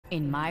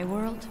In my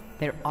world,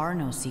 there are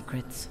no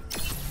secrets.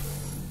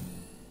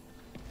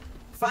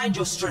 Find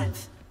your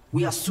strength.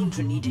 We are soon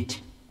to need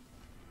it.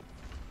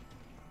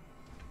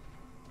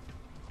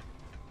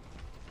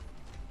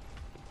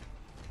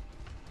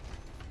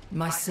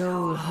 My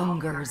soul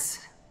hungers.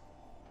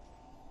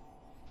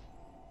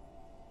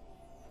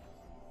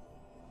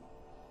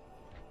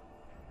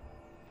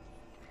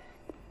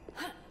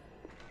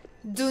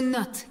 Do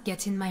not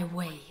get in my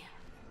way.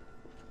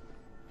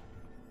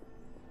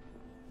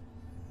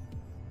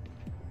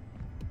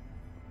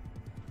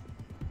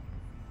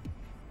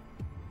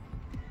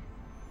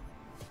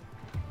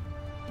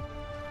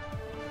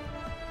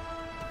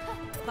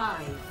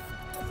 Five,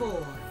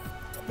 4,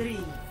 3,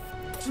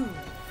 2,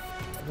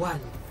 1.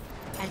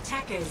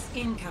 Attackers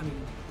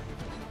incoming.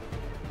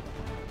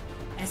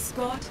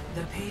 Escort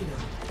the payload.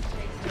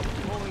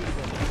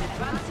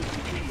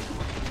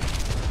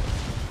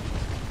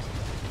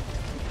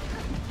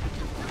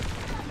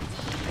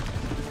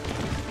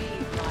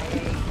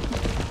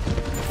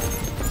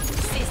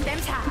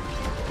 Systems hacked.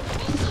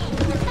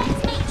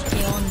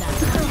 ¿Qué onda?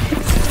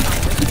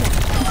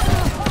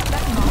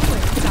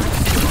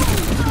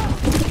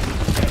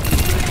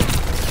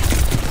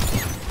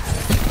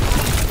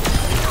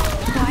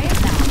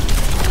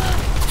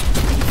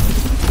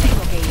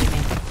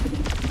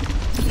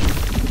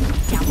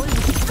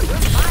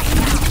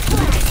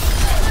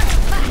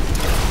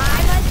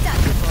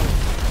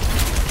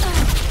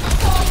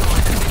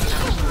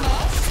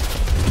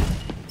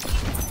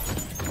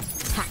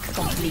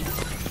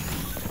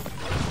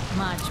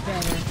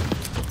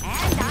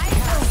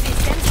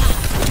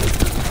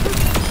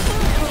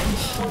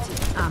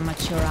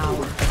 Amateur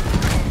hour.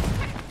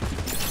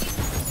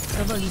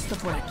 Todo listo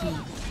por aquí.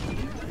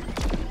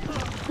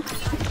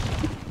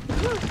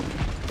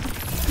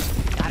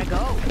 Gotta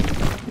go.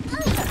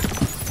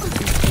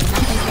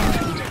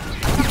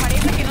 Hasta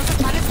parece que no se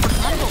están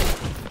esforzando.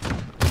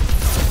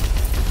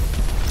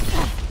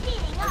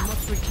 I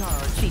must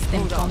recharge.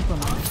 System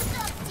compromised.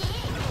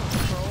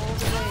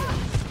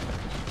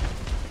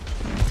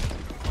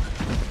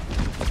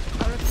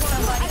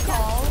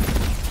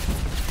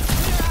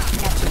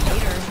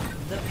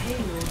 The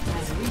payload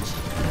has reached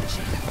the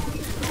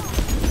checkpoint.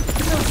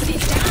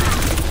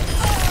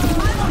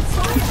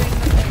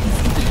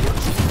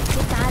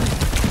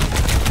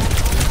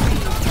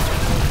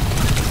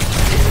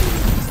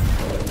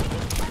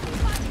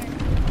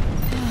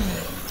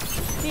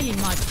 Feeling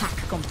much hack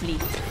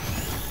complete.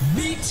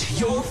 Meet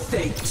your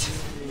fate.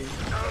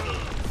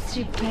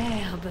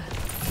 Superbe.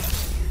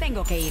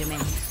 Tengo que irme.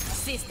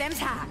 Systems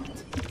hacked.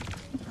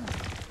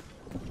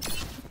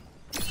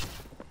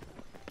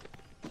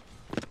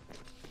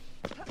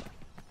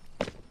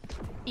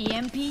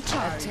 EMP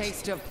charge. A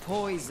taste of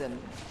poison.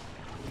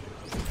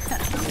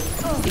 Systems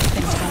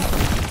compromised.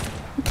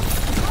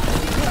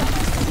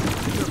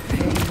 Your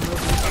pain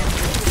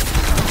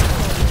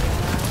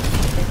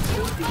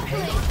will be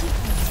endless.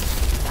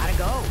 Gotta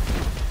go.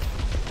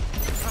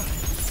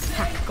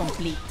 Hack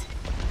complete.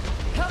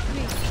 Help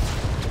me.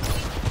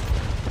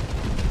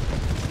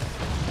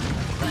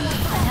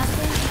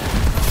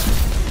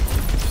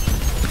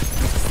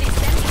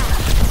 Systems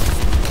hacked.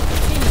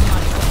 Feeling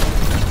much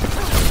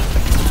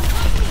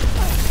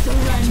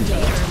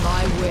surrender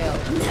my will.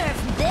 Nerf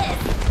this!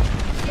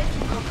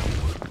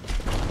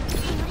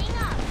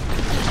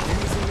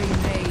 Misery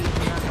made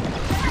man.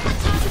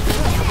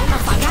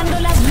 Apagando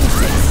las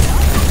luces.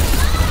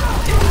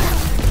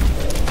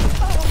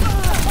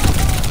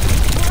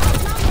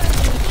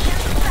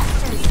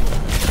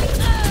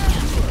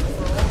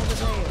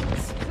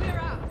 Clear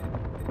out.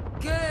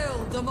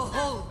 Gale the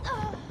Mahal.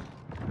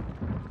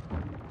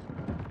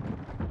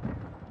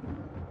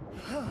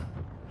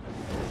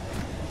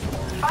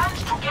 Band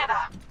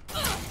together.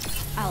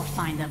 I'll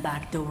find a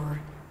back door.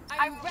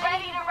 I'm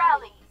ready to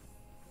rally.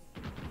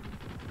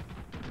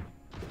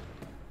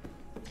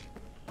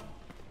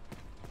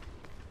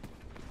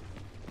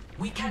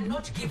 We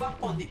cannot give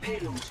up on the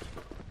payload.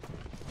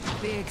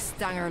 Big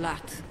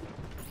Stangerlat.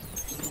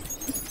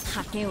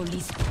 Hackeo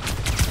listo.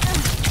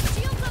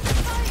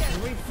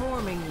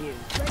 Reforming you.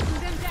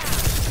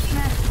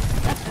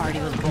 That party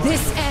was boring.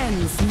 This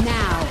ends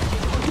now.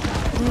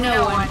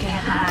 No one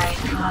can hide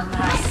from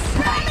my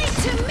sight.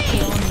 To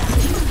me.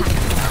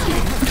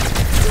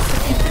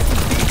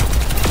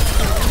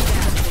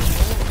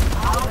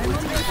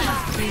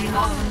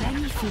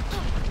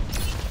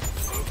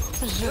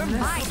 You're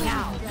mine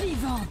now.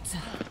 Vivante.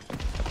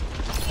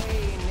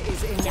 Pain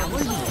is in your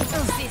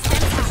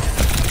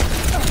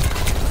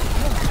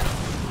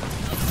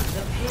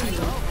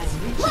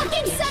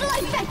Blocking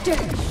satellite vector!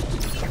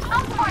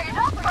 I'm fired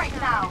up right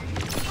now.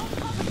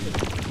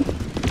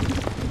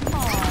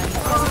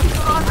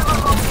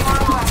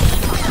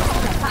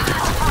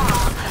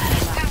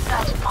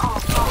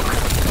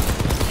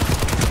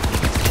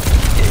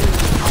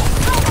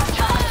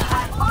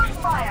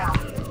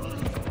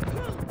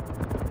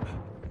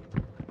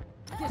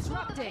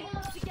 Disrupting.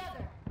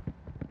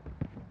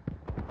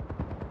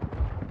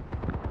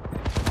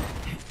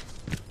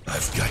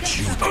 I've got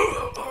you.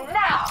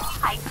 Now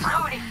I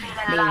truly feel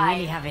alive.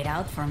 really have it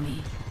out for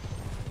me.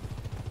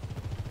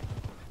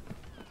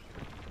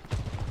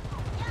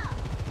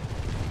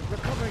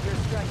 Recover your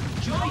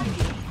strength. Join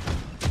me.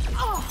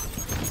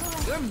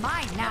 You're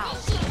mine now.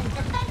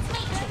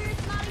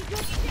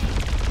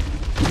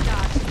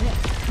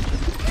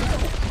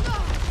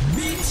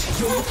 Meet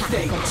your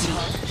fate.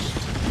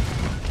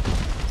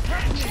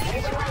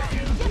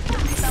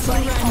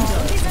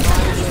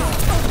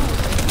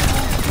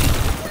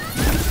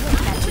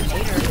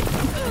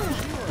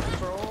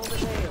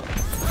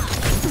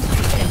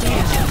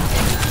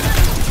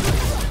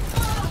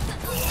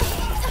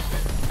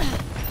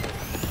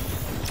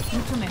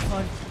 Mucho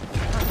mejor.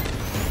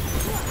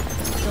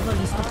 Todo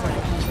listo por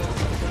aquí.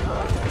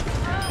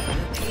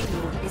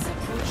 Is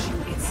approaching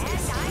its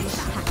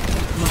destination.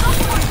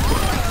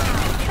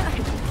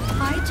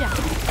 Hijack.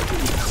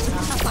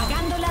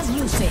 Apagando las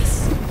luces.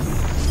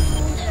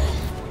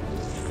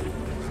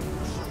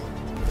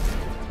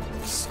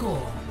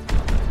 Score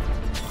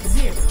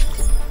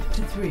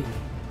 0-3.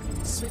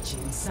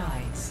 Switching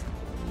sides.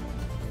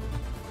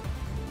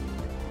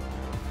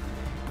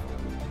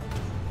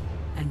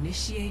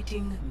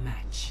 Initiating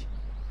match.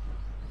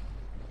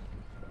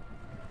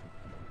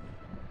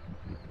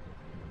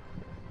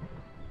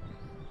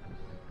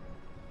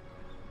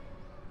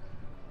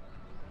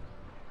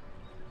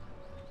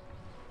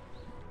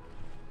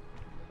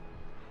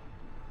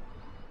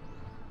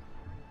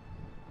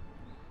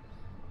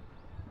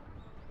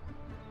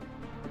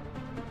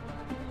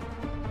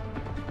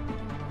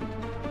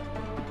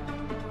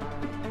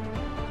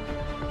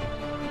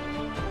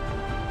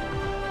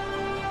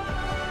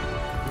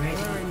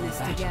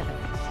 Together.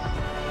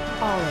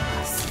 All of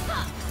us.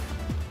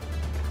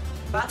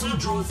 Battle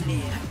draws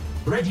near.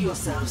 Ready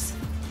yourselves.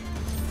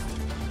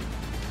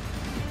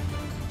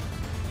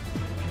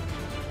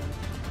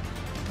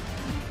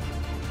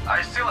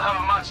 I still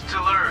have much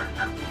to learn.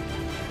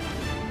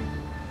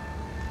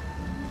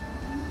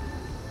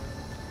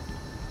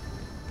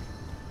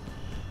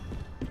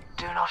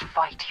 Do not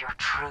fight your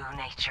true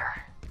nature.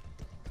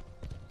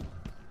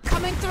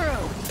 Coming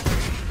through.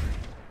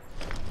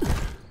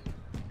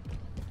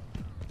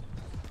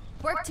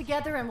 Work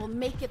together and we'll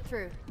make it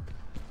through.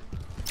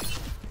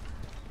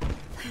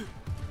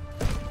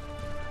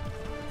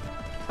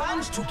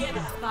 Band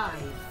together. 5,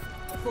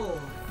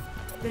 4,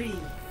 3,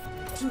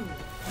 2,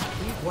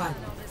 1.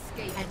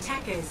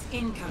 Attackers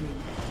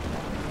incoming.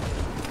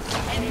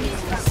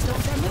 Enemies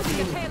They're moving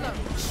the payload.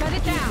 Shut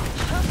it down.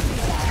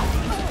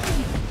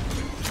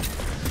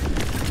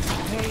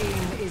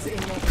 Pain is in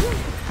the...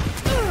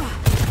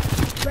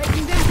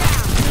 Breaking them down.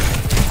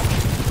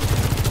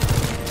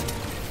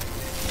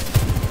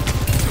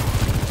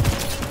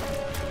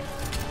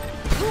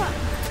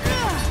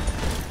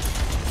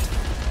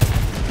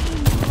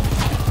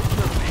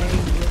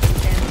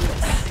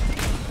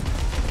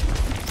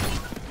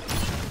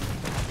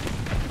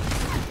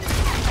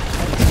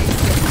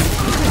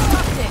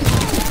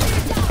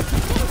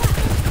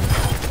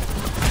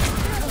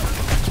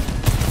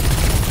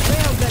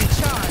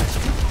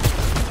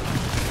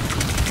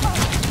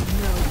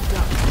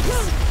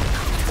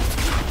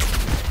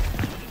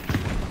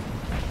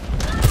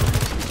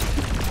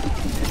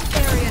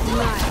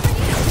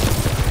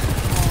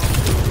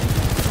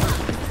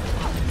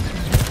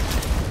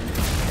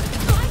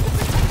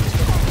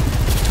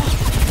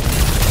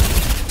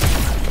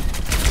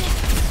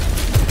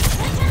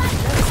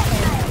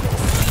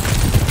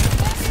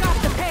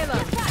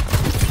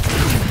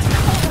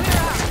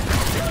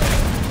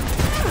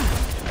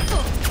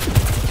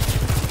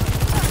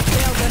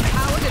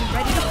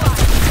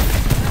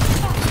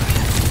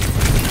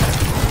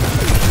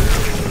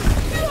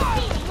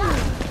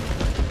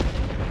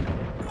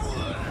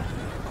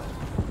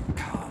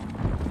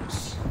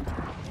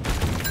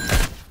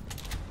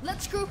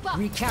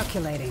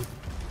 Recalculating.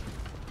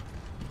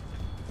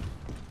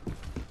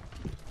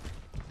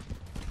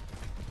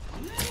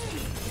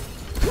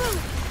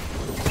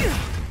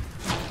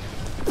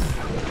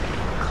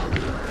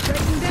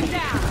 Breaking them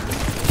down.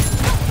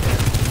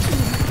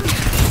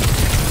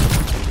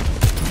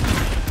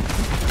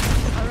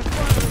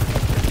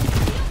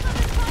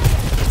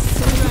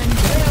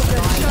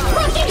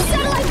 Rocking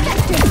satellite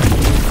vector!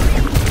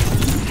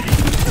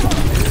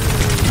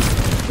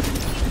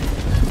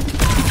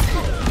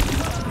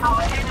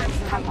 Our enemies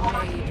have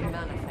already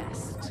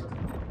Manifest.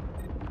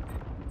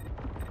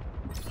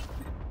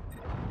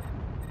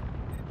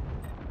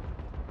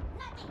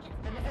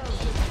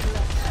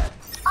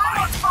 I'm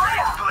on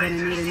fire! Gonna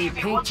need a new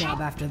paint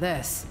job after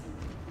this.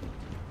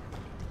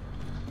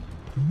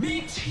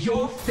 Meet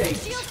your fate.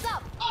 Shields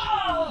up!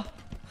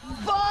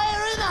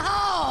 Fire in the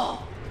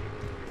hole!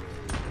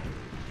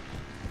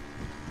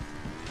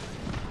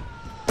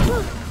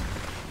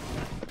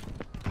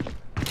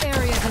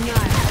 Area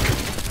denied.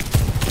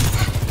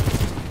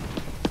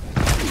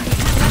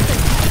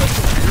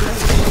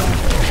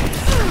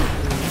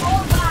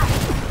 Fall back!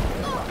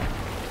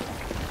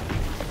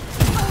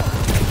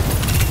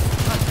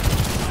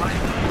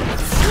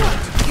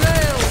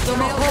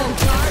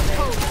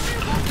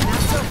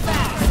 Not so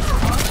fast.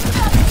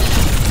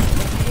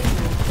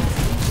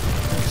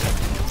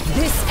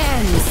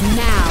 ends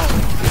now.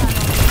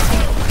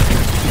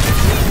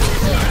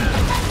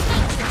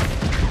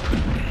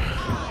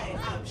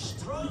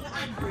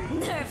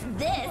 Nerf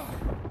this!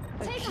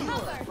 Take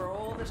cover! For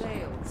all the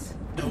tales.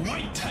 The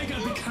white tiger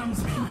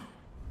becomes me.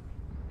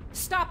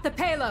 Stop the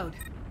payload!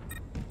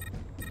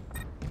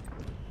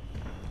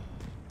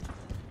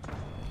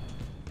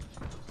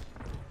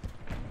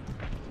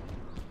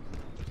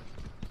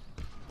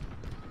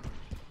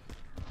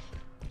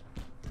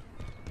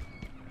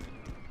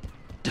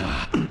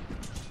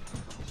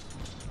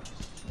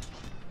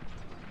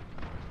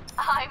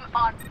 I'm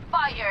on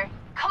fire.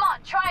 Come on,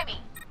 try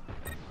me.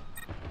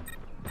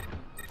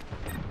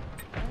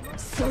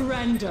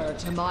 Surrender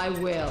to my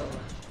will.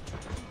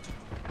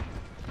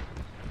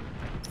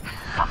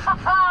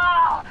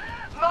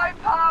 My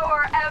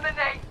power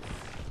emanates.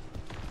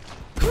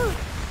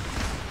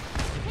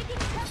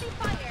 Taking heavy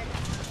fire!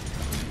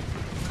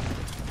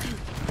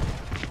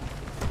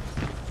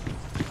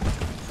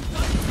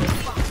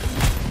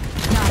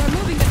 They're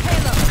moving the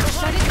payload.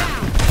 Shut it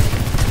down.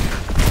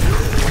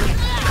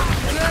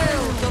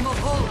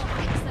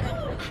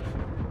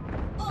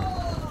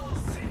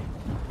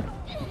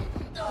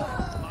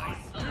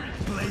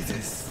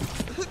 Blazes.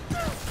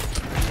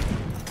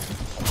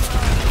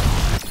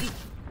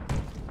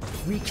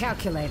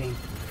 Recalculating.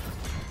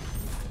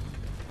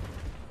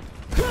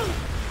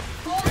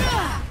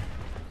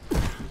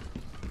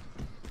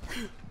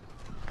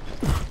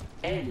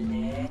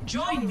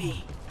 Join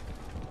me.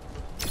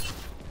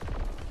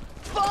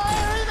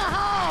 Fire in the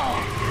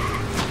hole!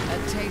 A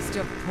taste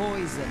of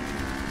poison.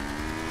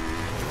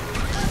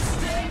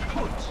 Stay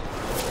put.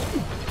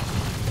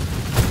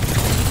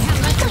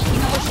 Can't let them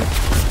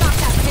stop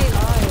that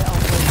payload.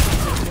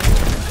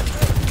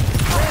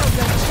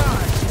 Railgun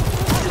charge.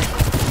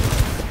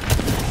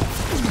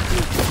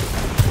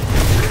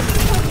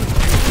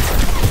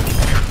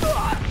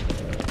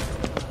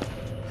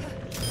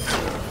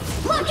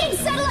 Locking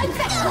satellite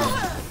vector!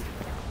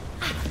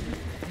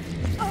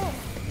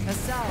 A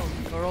salve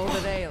for all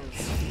the ails.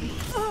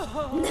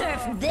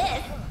 Nerf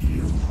this!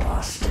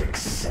 Must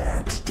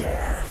accept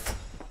death.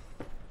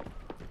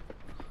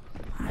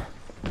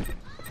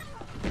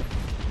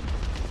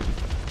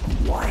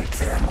 Wipe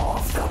them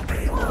off the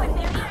payload.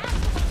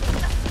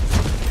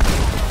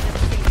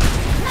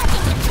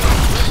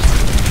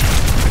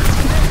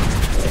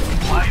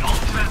 My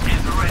ultimate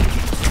is ready.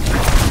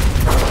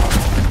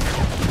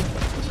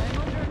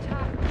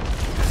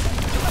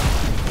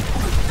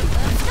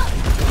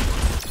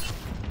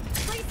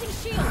 Placing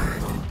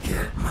shield!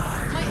 Get my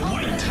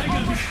White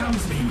tiger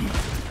becomes me.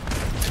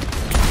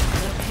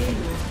 The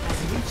payload has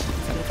reached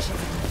the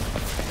chamber.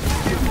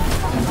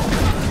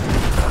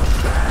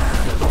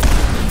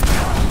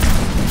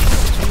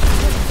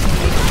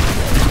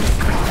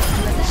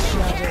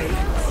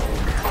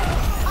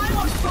 I'm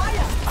on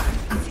fire.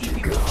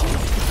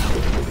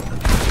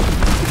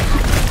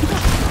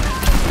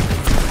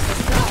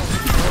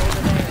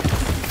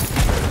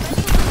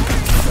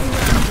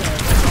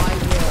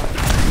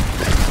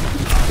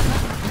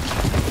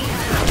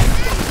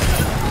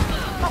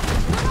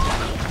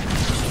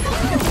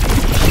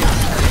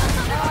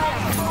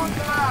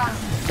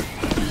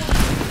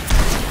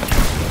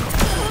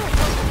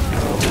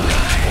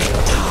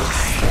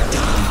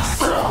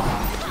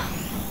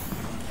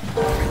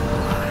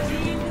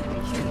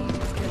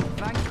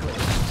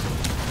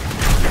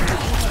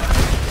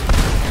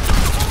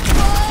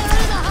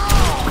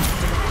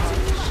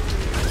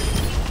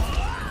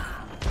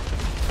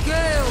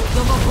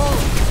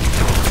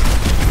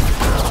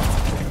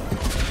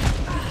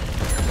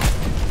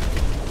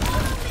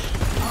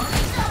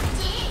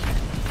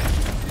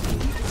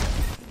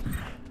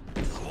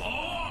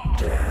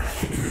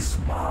 death is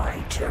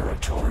my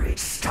territory.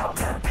 Stop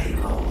that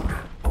payload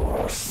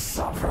or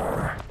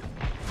suffer.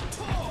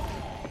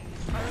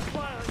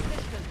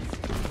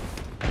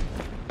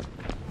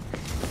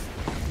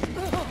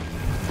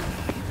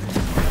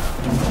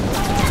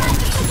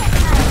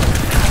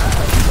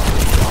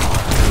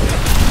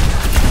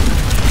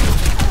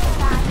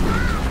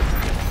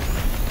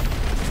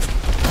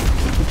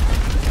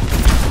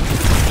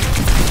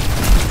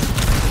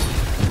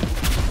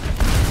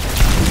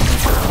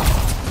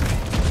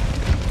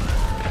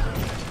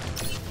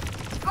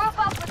 Group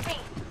up with me.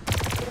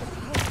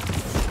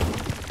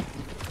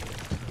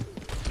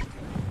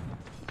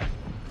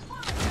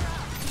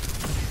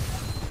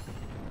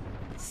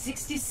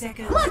 60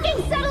 seconds. Locking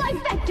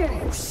satellite vector!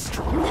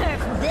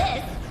 Nerf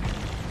this!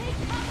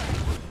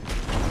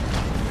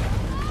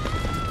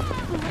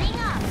 Ring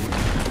up!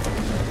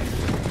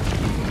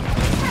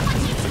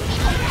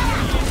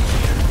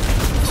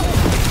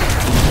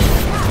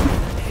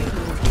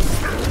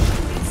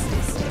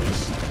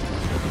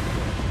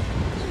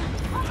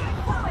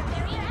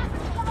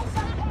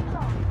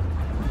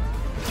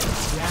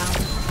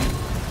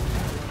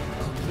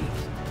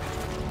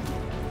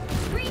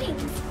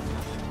 Greetings!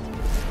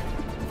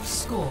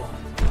 Score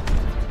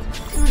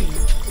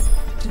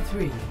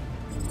 3-3.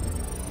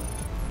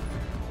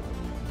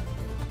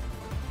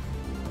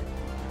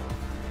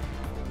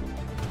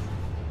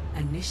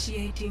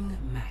 Initiating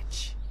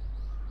match.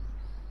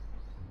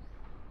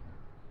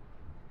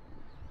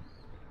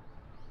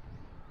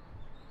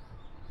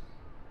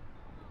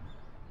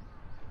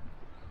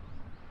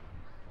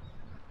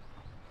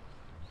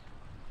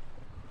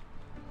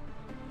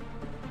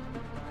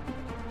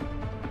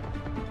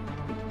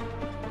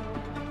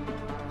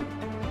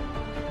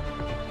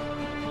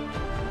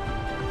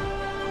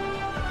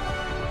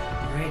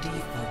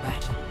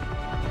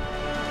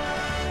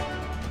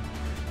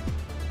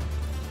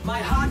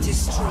 heart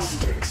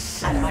is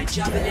strong, and my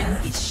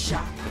javelin is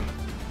sharp.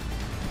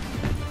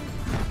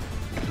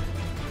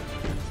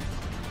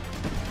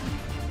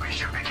 We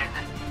should begin.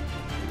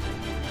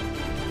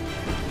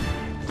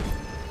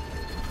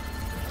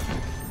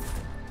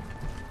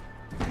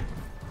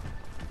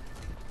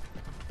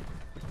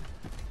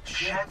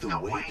 Shed the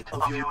weight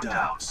of your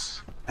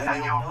doubts,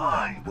 and your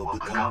mind will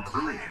become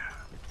clear.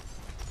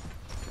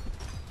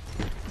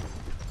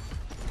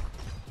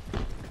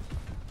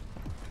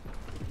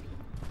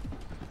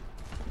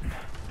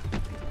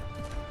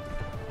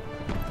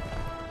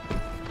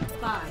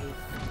 Five,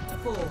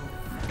 4,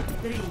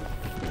 3,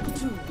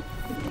 2,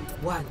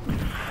 1.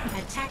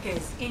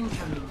 Attackers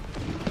incoming.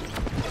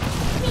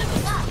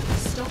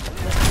 Stop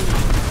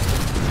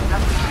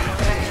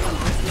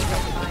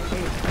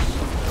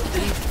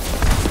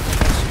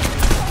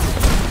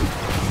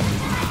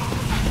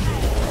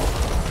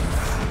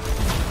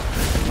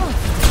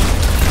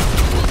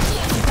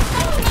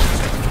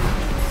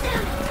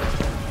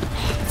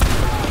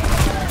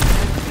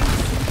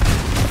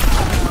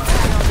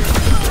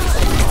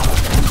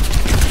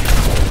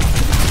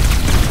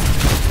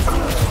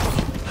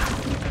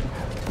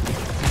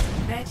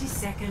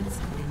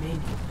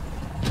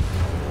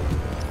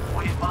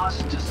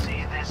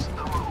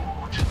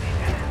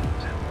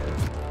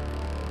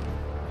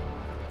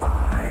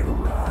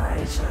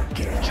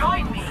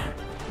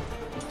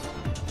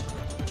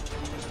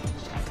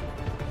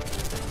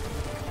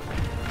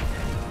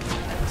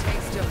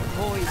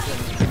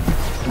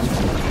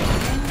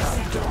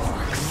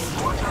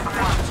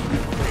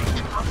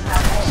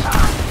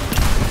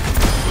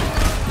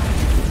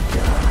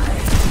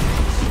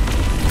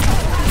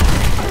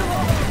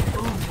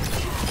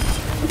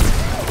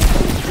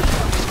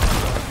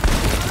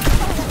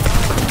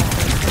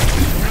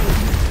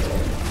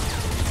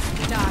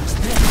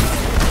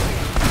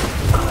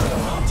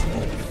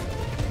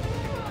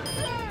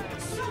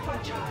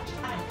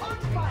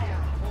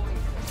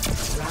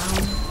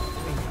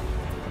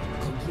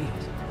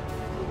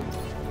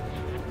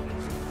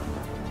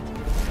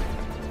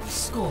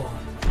Score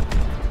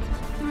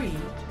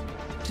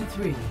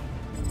 3-3.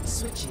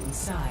 Switching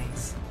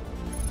sides.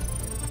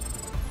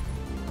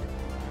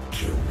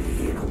 Kill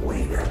me in a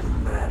way that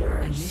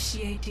matters.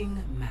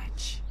 Initiating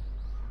match.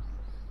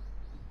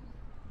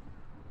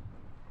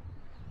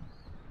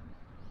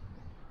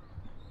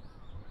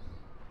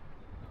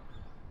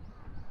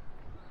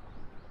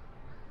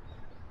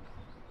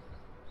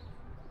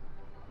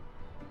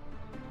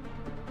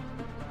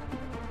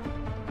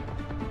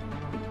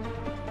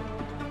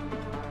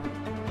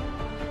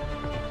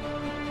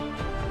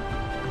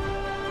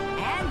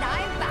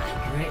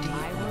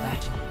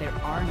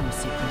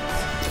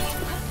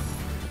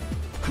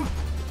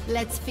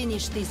 Let's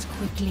finish this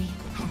quickly.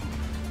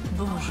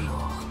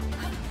 Bonjour.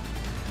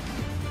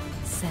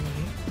 Salut.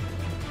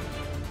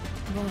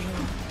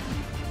 Bonjour.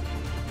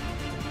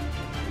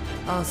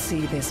 I'll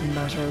see this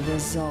matter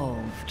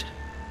resolved.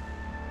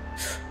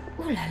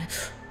 Ooh la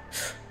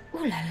la.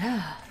 Ooh la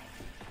la.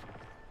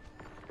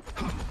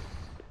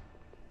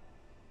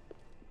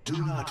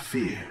 Do not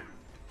fear,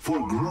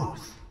 for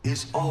growth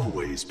is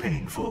always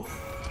painful.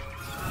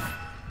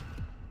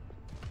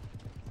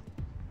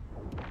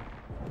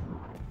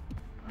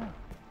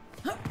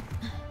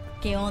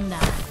 ¿Qué onda?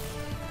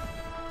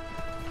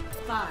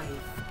 5,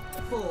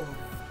 4,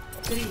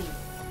 3,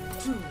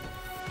 2,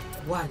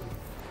 1.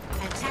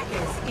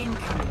 Attackers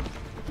incoming.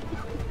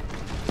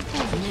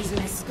 Please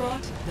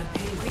escort the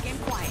payload. Begin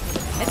quiet.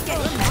 Let's get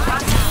in there.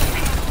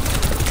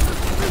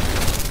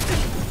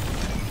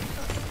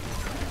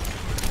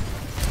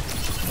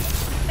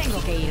 Tengo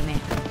que irme.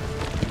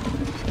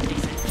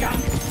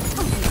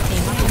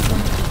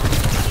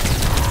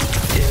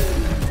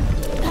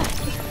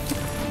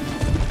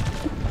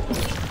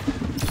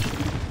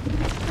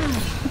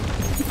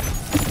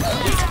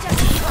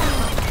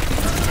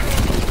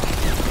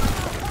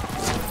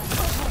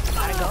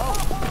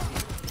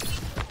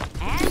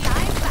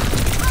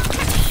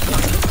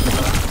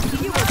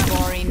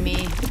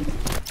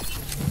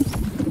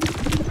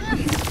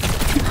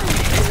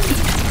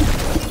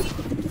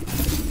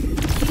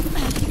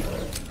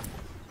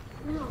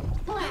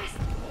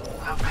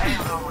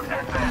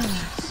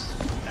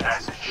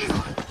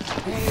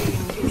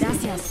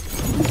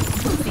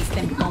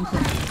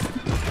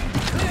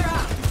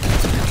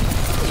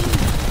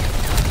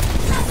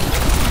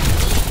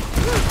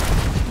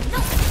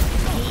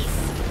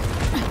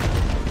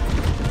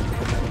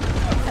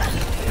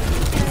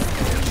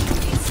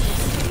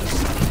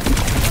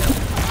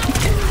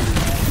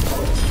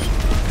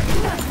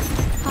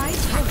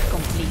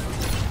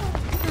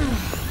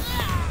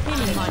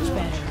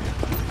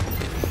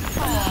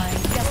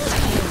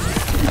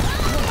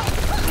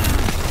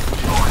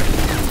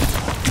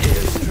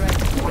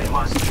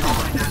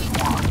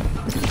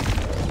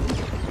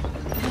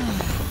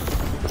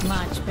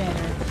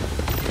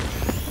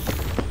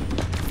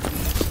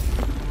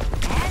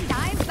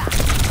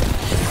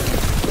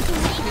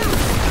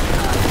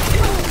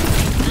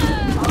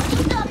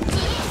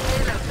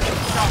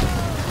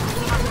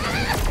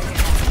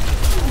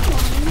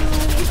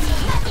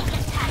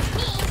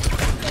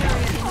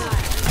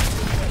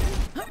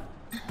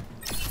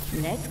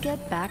 Let's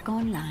get back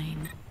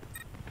online.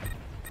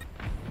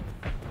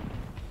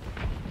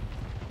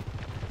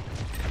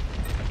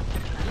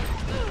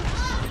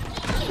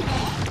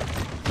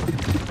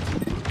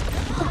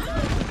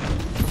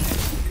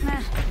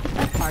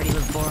 That party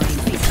was boring.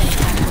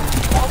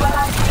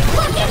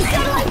 Fucking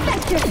satellite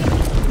vector!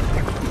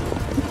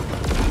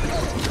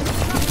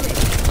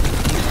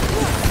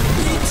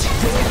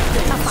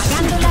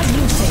 Apagando las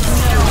luces.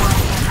 No one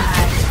can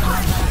hide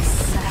on my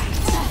sight.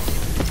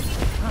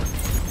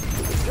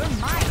 You're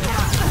mine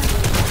now.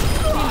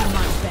 Feeling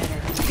much better.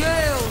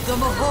 Gale the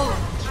Mahol.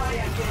 Try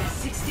again.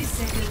 60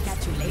 seconds.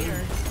 Catch you later.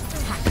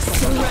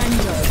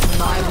 Surrender,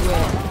 my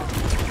will.